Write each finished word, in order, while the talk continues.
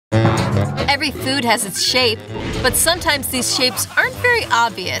Every food has its shape, but sometimes these shapes aren't very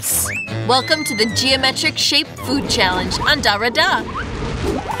obvious. Welcome to the Geometric Shape Food Challenge on DaRaDa.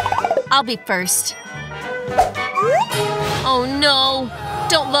 I'll be first. Oh no!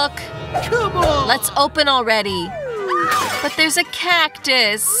 Don't look! Come on! Let's open already. But there's a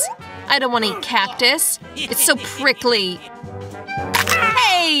cactus. I don't want to eat cactus. It's so prickly.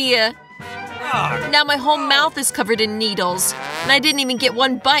 Hey! Now my whole mouth is covered in needles, and I didn't even get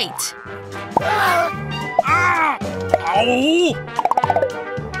one bite.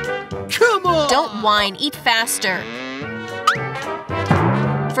 Come on! Don't whine, eat faster.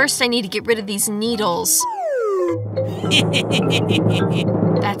 First, I need to get rid of these needles.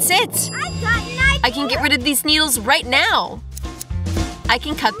 That's it! I can get rid of these needles right now. I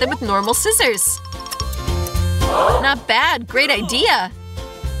can cut them with normal scissors. Not bad, great idea.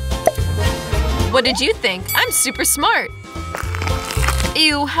 What did you think? I'm super smart.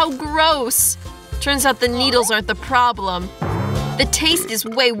 Ew, how gross. Turns out the needles aren't the problem. The taste is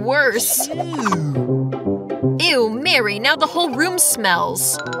way worse. Ew, Mary, now the whole room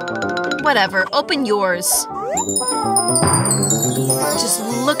smells. Whatever, open yours. Just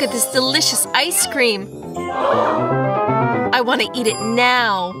look at this delicious ice cream. I want to eat it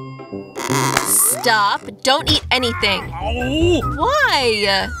now. Stop, don't eat anything.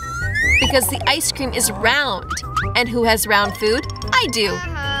 Why? Because the ice cream is round. And who has round food? I do.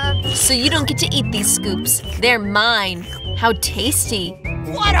 So you don't get to eat these scoops. They're mine. How tasty.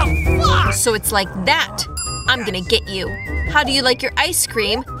 What a fuck! So it's like that. I'm gonna get you. How do you like your ice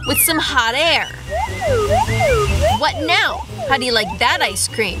cream with some hot air? What now? How do you like that ice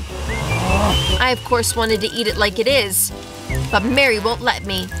cream? I, of course, wanted to eat it like it is. But Mary won't let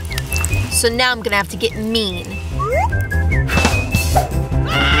me. So now I'm gonna have to get mean.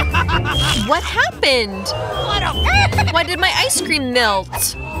 What happened? Why did my ice cream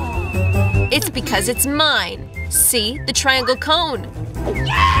melt? It's because it's mine. See? The triangle cone.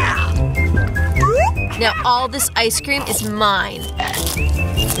 Now all this ice cream is mine.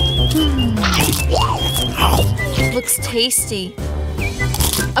 Looks tasty.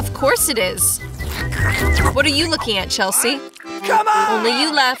 Of course it is. What are you looking at, Chelsea? Come on! Only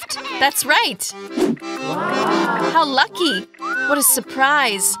you left. That's right. How lucky. What a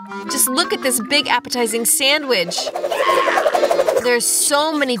surprise. Just look at this big appetizing sandwich. There's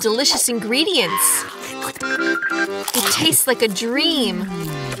so many delicious ingredients. It tastes like a dream.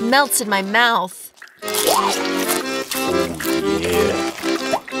 Melts in my mouth.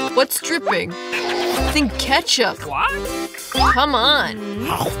 What's dripping? Think ketchup. What? Come on.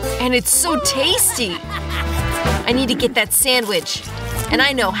 And it's so tasty. I need to get that sandwich. And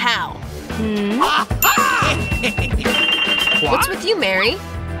I know how. What's with you, Mary?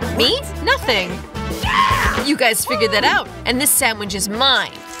 Me? Nothing. You guys figured that out, and this sandwich is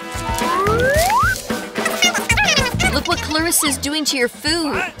mine. Look what Clarissa's doing to your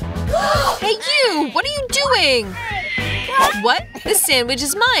food. Hey you! What are you doing? What? This sandwich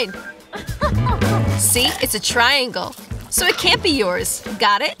is mine. See? It's a triangle. So it can't be yours.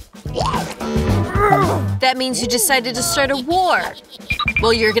 Got it? That means you decided to start a war.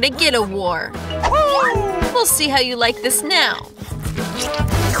 Well, you're gonna get a war. We'll see how you like this now.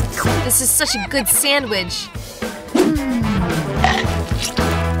 This is such a good sandwich.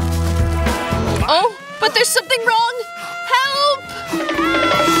 Oh, but there's something wrong! Help!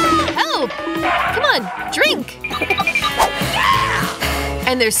 Help! Come on, drink!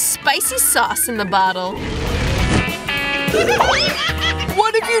 And there's spicy sauce in the bottle.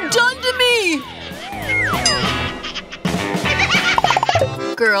 What have you done to me?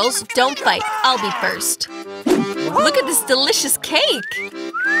 Girls, don't fight. I'll be first. Look at this delicious cake!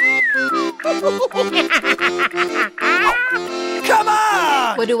 Come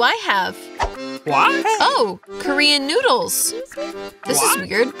on! What do I have? What? Oh, Korean noodles. This is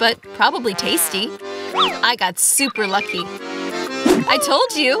weird, but probably tasty. I got super lucky. I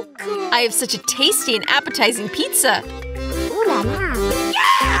told you! I have such a tasty and appetizing pizza.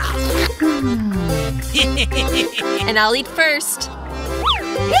 And I'll eat first.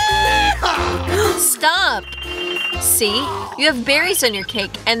 Stop! See? You have berries on your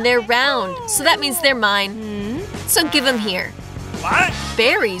cake, and they're round, so that means they're mine. So give them here. What?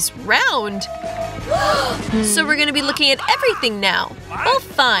 Berries? Round? So we're gonna be looking at everything now. Well,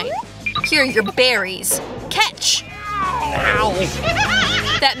 fine. Here are your berries. Catch! Ow.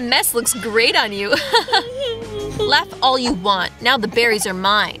 That mess looks great on you. Laugh all you want. Now the berries are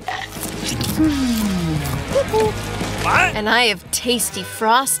mine. What? And I have tasty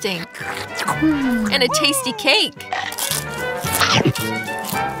frosting. And a tasty cake.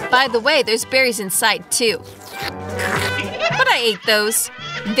 By the way, there's berries inside too. But I ate those.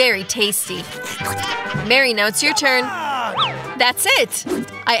 Very tasty. Mary, now it's your turn. That's it.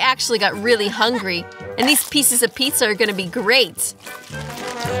 I actually got really hungry. And these pieces of pizza are gonna be great.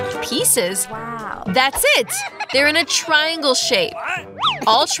 Pieces? Wow. That's it. They're in a triangle shape.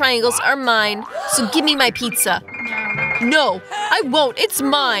 All triangles are mine, so give me my pizza. No, I won't. It's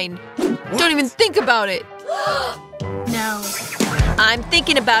mine. Don't even think about it. No. I'm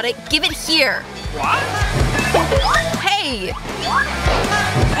thinking about it. Give it here. What? Hey!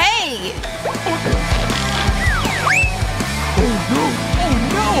 Hey! Oh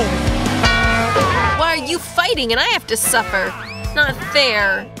no! Why are you fighting and I have to suffer? Not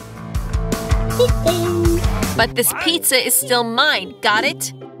fair. But this pizza is still mine. Got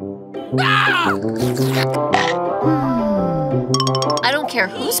it? I don't care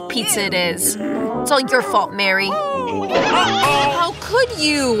whose pizza it is. It's all your fault, Mary. How could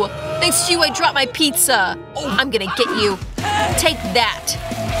you? Thanks to you, I dropped my pizza. I'm gonna get you. Take that.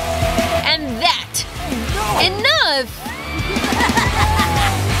 And that. Enough!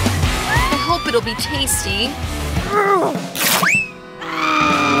 I hope it'll be tasty.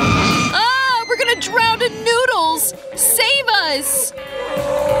 Ah! We're gonna drown in noodles! Save us!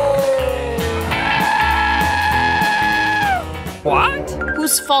 What?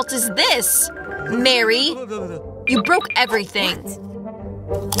 Whose fault is this? Mary? You broke everything.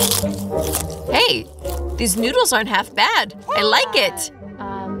 Hey, these noodles aren't half bad. I like it.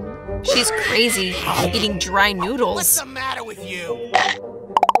 She's crazy, eating dry noodles. What's the matter with you?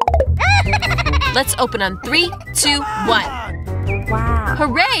 Let's open on 3, 2, 1. Wow.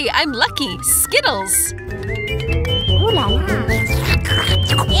 Hooray! I'm lucky. Skittles. Ooh la la.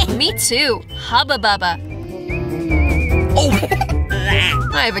 Me too. Hubba bubba. Oh!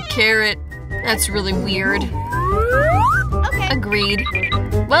 I have a carrot. That's really weird. Okay. Agreed.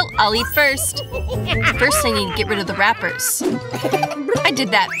 Well, I'll eat first. First, I need to get rid of the wrappers. I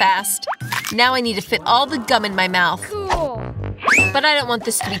did that fast. Now I need to fit all the gum in my mouth. Cool. But I don't want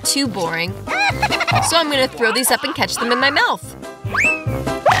this to be too boring. So I'm gonna throw these up and catch them in my mouth.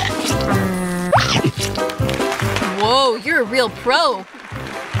 Whoa, you're a real pro.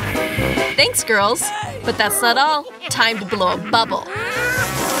 Thanks, girls. But that's not all. Time to blow a bubble.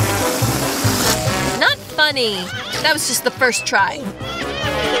 Not funny. That was just the first try.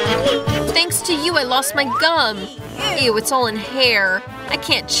 Thanks to you, I lost my gum. Ew, it's all in hair. I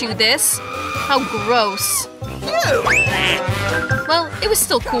can't chew this. How gross. Well, it was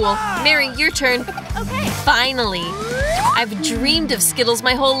still cool. Mary, your turn. Okay. Finally. I've dreamed of Skittles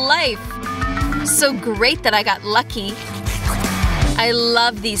my whole life. So great that I got lucky. I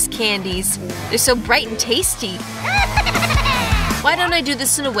love these candies. They're so bright and tasty. Why don't I do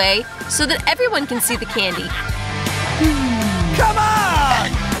this in a way so that everyone can see the candy? Come on!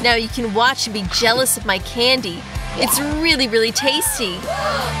 Now you can watch and be jealous of my candy. It's really, really tasty.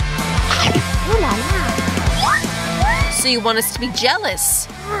 Ooh la la. So you want us to be jealous?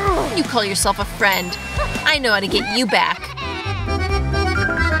 You call yourself a friend. I know how to get you back.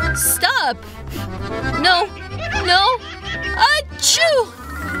 Stop! No! No! Achoo!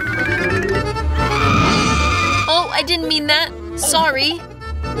 Oh, I didn't mean that. Sorry.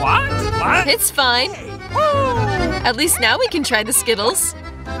 What? What? It's fine. At least now we can try the Skittles.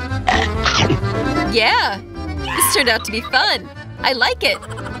 Yeah, this turned out to be fun. I like it.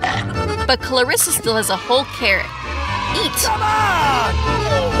 But Clarissa still has a whole carrot. Eat. Come on!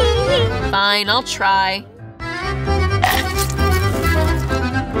 Fine, I'll try.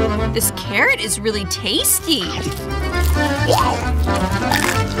 This carrot is really tasty.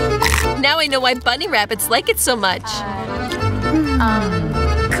 Now I know why bunny rabbits like it so much.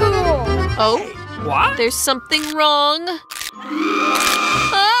 Cool. Oh, What? there's something wrong.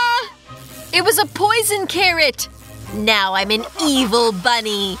 Ah! It was a poison carrot. Now I'm an evil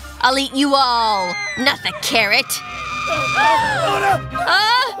bunny. I'll eat you all, not the carrot.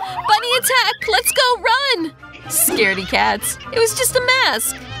 Ah! Bunny attack! Let's go run! Scaredy cats. It was just a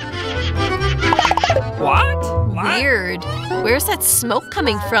mask. What? Weird. Where's that smoke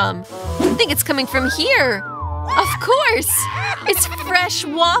coming from? I think it's coming from here. Of course! It's fresh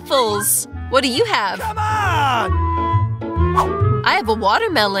waffles. What do you have? Come on! I have a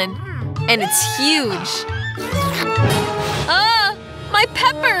watermelon. And it's huge. Ah! My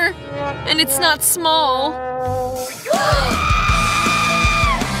pepper! And it's not small.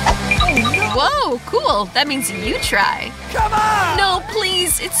 Whoa, cool. That means you try. Come on! No,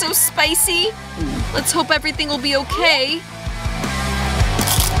 please. It's so spicy. Let's hope everything will be okay.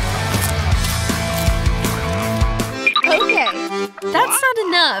 Okay. That's not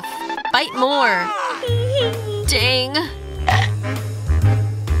enough. Bite more. Dang.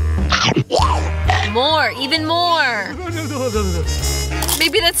 More, even more.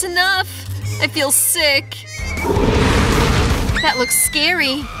 Maybe that's enough. I feel sick. That looks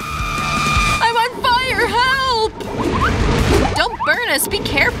scary. I'm on fire, help! Don't burn us, be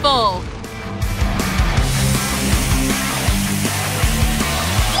careful.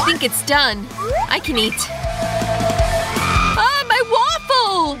 I think it's done. I can eat. Ah, my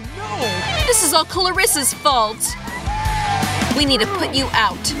waffle! This is all Clarissa's fault. We need to put you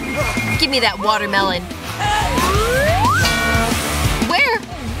out. Give me that watermelon. Where?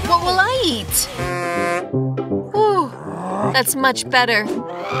 What will I eat? Whew, that's much better.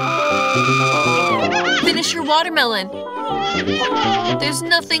 Finish your watermelon. There's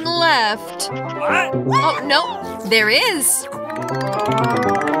nothing left. Oh, no, there is.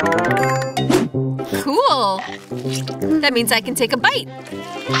 Cool. That means I can take a bite.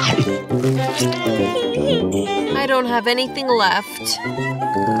 I don't have anything left.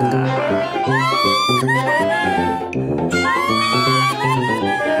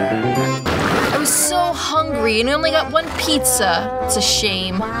 I was so hungry and I only got one pizza. It's a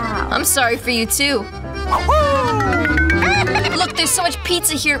shame. I'm sorry for you too. Look, there's so much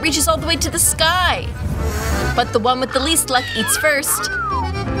pizza here it reaches all the way to the sky. But the one with the least luck eats first.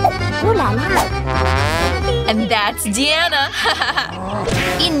 Ooh la la. And that's Deanna.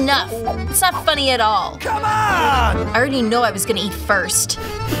 Enough. It's not funny at all. Come on! I already know I was gonna eat first.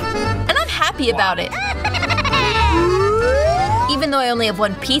 And I'm happy about it. Even though I only have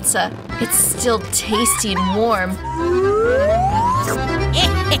one pizza, it's still tasty and warm.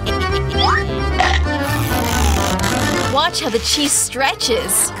 Watch how the cheese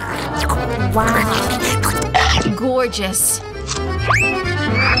stretches. Wow. Gorgeous.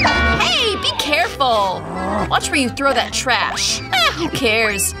 Hey, be careful! Watch where you throw that trash. Who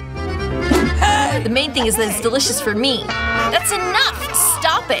cares? The main thing is that it's delicious for me. That's enough!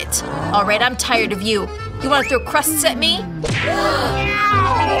 Stop it! Alright, I'm tired of you. You want to throw crusts at me?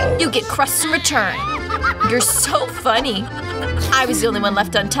 You get crusts in return. You're so funny. I was the only one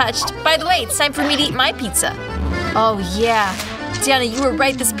left untouched. By the way, it's time for me to eat my pizza. Oh yeah. Deanna, you were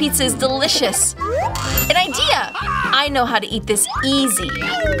right, this pizza is delicious. An idea! I know how to eat this easy,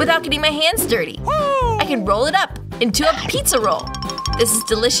 without getting my hands dirty. I can roll it up into a pizza roll. This is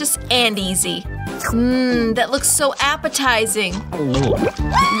delicious and easy. Mmm, that looks so appetizing.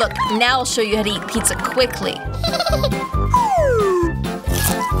 Look, now I'll show you how to eat pizza quickly.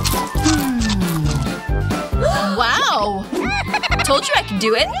 Wow! Told you I could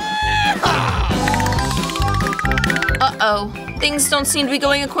do it. Uh-oh. Things don't seem to be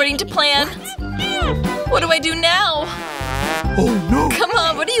going according to plan. What do I do now? Oh no! Come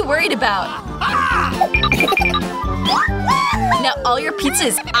on, what are you worried about? Now all your pizza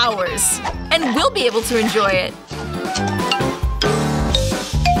is ours, and we'll be able to enjoy it.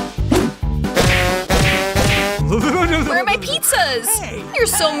 Where are my pizzas? You're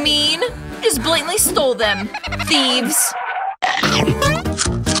so mean. You just blatantly stole them. Thieves.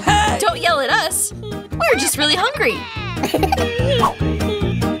 Don't yell at us. We're just really hungry.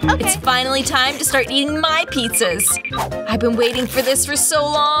 It's finally time to start eating my pizzas. I've been waiting for this for so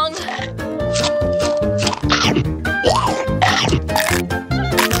long.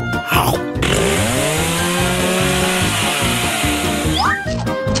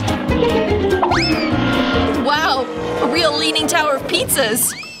 Wow, a real leaning tower of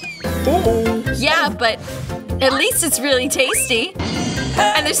pizzas. Yeah, but at least it's really tasty.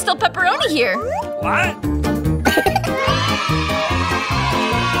 And there's still pepperoni here. What?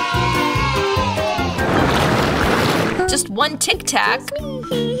 Just one Tic Tac?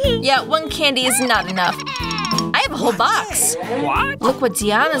 Yeah, one candy is not enough. I have a whole box. What? Look what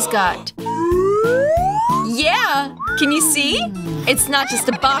Deanna's got. Yeah! Can you see? It's not just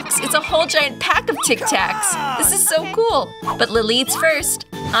a box, it's a whole giant pack of Tic Tacs. This is so cool. But Lily eats first.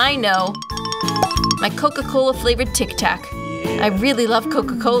 I know. My Coca-Cola flavored Tic Tac. I really love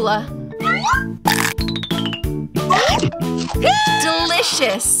Coca-Cola.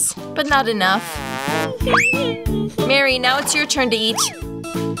 Delicious! But not enough. Mary, now it's your turn to eat.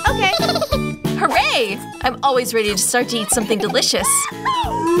 Okay. Hooray! I'm always ready to start to eat something delicious.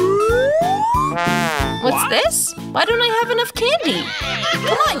 What's this? Why don't I have enough candy?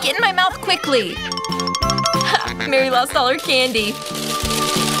 Come on, get in my mouth quickly. Mary lost all her candy.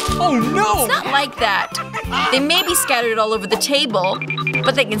 Oh no! It's not like that. They may be scattered all over the table,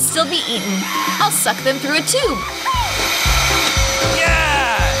 but they can still be eaten. I'll suck them through a tube.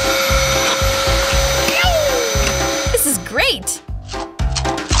 Yeah! This is great.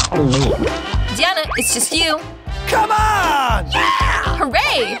 Deanna, it's just you. Come on!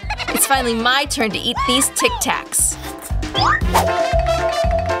 Hooray! It's finally my turn to eat these Tic Tacs.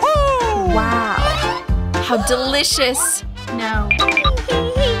 Wow. how delicious. No.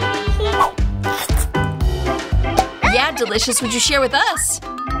 Yeah, delicious. Would you share with us?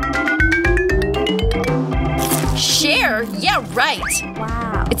 Share? Yeah, right.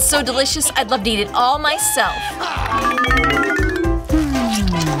 Wow. It's so delicious, I'd love to eat it all myself.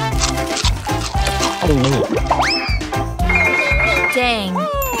 Dang.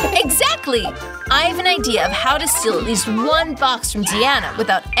 Exactly! I have an idea of how to steal at least one box from DaRaDa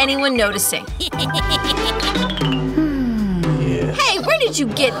without anyone noticing. Hey, where did you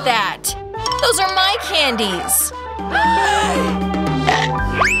get that? Those are my candies!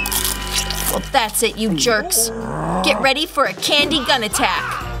 Well, that's it, you jerks. Get ready for a candy gun attack.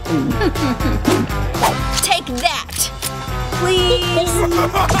 Take that! Please.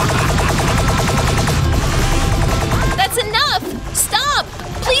 That's enough! Stop!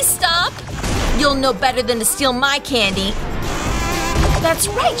 Please stop! You'll know better than to steal my candy. That's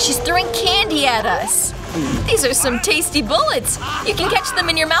right, she's throwing candy at us. These are some tasty bullets. You can catch them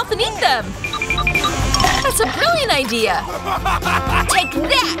in your mouth and eat them. That's a brilliant idea. Take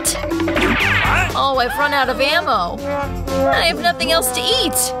that! Oh, I've run out of ammo. I have nothing else to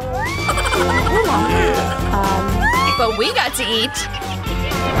eat. But we got to eat.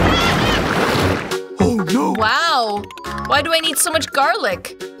 Oh no! Wow. Why do I need so much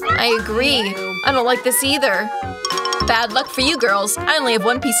garlic? I agree. I don't like this either. Bad luck for you girls. I only have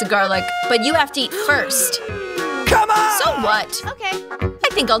one piece of garlic, but you have to eat first. Come on! So what? Okay. I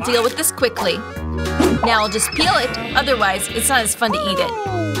think I'll deal with this quickly. Now I'll just peel it, otherwise it's not as fun to eat it.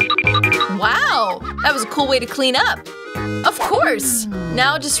 Wow, that was a cool way to clean up. Of course.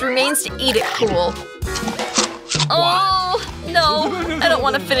 Now it just remains to eat it cool. Oh, no, I don't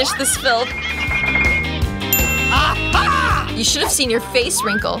want to finish this filth. You should have seen your face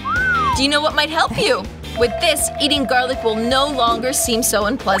wrinkle. Do you know what might help you? With this, eating garlic will no longer seem so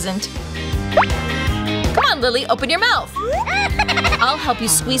unpleasant. Come on, Lily, open your mouth. I'll help you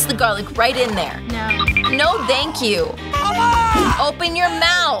squeeze the garlic right in there. No. No, thank you. Open your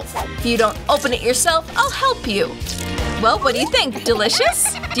mouth. If you don't open it yourself, I'll help you. Well, what do you think?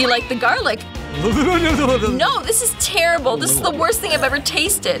 Delicious? Do you like the garlic? No, this is terrible. This is the worst thing I've ever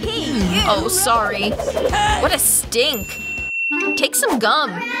tasted. Oh, sorry. What a stink. Take some gum.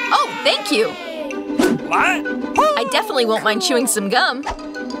 Oh, thank you. What? I definitely won't mind chewing some gum.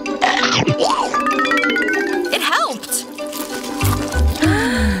 It helped.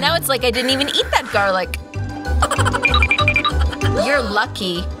 Now it's like I didn't even eat that garlic. You're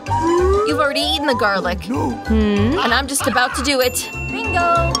lucky. You've already eaten the garlic. And I'm just about to do it.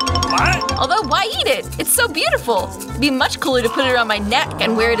 Bingo. What? Although, why eat it? It's so beautiful. It'd be much cooler to put it around my neck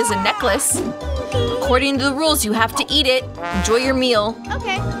and wear it as a necklace. According to the rules, you have to eat it. Enjoy your meal.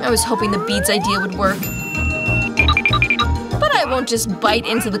 Okay. I was hoping the beads idea would work. But I won't just bite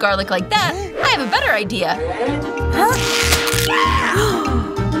into the garlic like that. I have a better idea.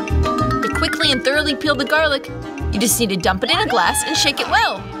 To quickly and thoroughly peel the garlic, you just need to dump it in a glass and shake it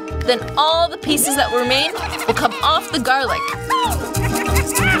well. Then all the pieces that remain will come off the garlic.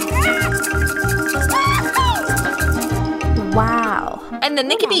 Wow. And then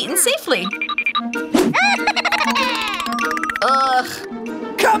they can be eaten safely. Ugh.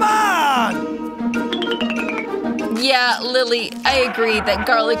 Come on! Yeah, Lily, I agree that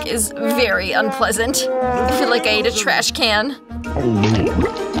garlic is very unpleasant. I feel like I ate a trash can.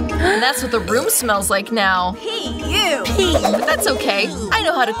 And that's what the room smells like now. But that's okay. I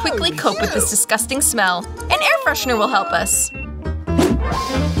know how to quickly cope with this disgusting smell. An air freshener will help us.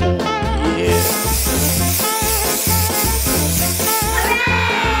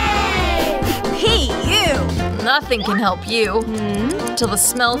 Nothing can help you. Till the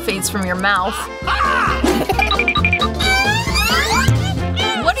smell fades from your mouth.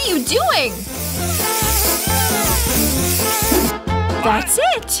 What are you doing? That's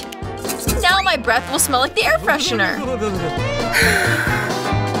it! Now my breath will smell like the air freshener.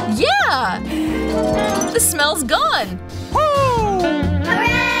 Yeah! The smell's gone.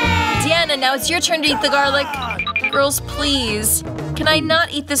 DaRaDa, now it's your turn to eat the garlic. Girls, please. Can I not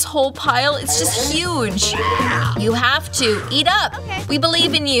eat this whole pile? It's just huge. You have to. Eat up. Okay. We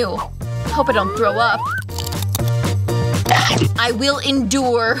believe in you. Hope I don't throw up. I will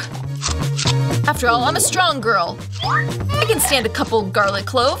endure. After all, I'm a strong girl. I can stand a couple garlic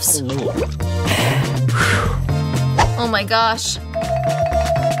cloves. Oh my gosh.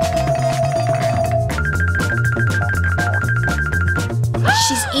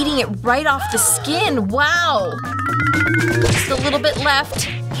 She's eating it right off the skin. Wow. Just a little bit left.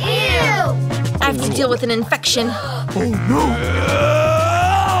 Ew. I have to deal with an infection. Oh no!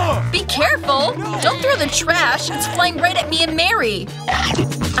 Be careful! Don't throw the trash! It's flying right at me and Mary!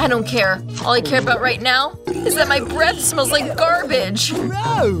 I don't care. All I care about right now is that my breath smells like garbage.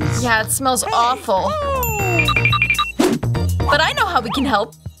 Gross. Yeah, it smells awful. But I know how we can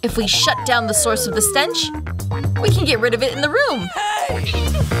help. If we shut down the source of the stench, we can get rid of it in the room.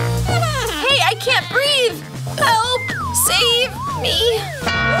 Hey, I can't breathe! Help! Save me!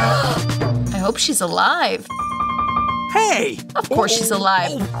 I hope she's alive. Hey! Of course she's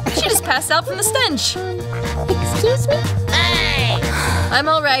alive. She just passed out from the stench. Excuse me? I'm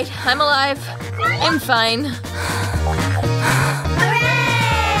alright. I'm alive. I'm fine.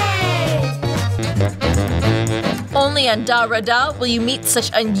 Only on DaRaDa will you meet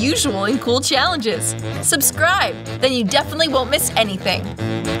such unusual and cool challenges. Subscribe, then you definitely won't miss anything.